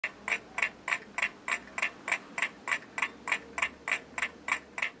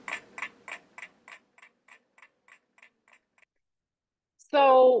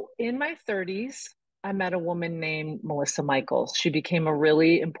So in my 30s, I met a woman named Melissa Michaels. She became a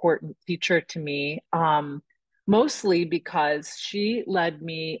really important teacher to me, mostly because she led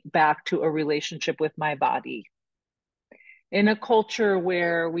me back to a relationship with my body. In a culture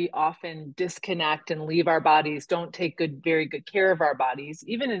where we often disconnect and leave our bodies, don't take very good care of our bodies,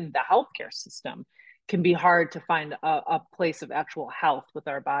 even in the healthcare system, can be hard to find a place of actual health with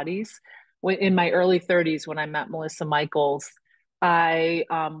our bodies. In my early 30s, when I met Melissa Michaels, I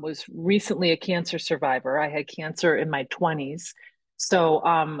was recently a cancer survivor. I had cancer in my 20s. So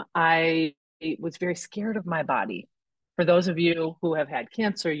I was very scared of my body. For those of you who have had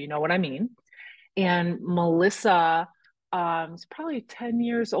cancer, you know what I mean. And Melissa is probably 10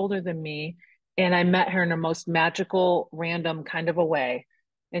 years older than me. And I met her in a most magical, random kind of a way.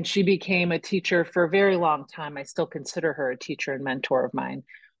 And she became a teacher for a very long time. I still consider her a teacher and mentor of mine,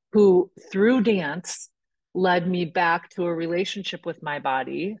 who through dance led me back to a relationship with my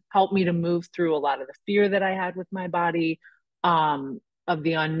body, helped me to move through a lot of the fear that I had with my body, of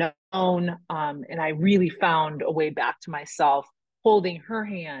the unknown. And I really found a way back to myself, holding her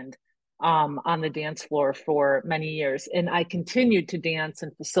hand on the dance floor for many years. And I continued to dance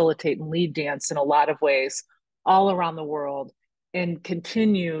and facilitate and lead dance in a lot of ways all around the world, and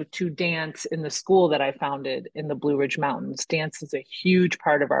continue to dance in the school that I founded in the Blue Ridge Mountains. Dance is a huge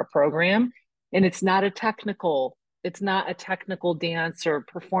part of our program, and it's not a technical dance or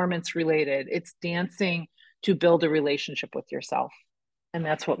performance related. It's dancing to build a relationship with yourself. And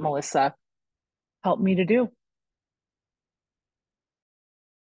that's what Melissa helped me to do.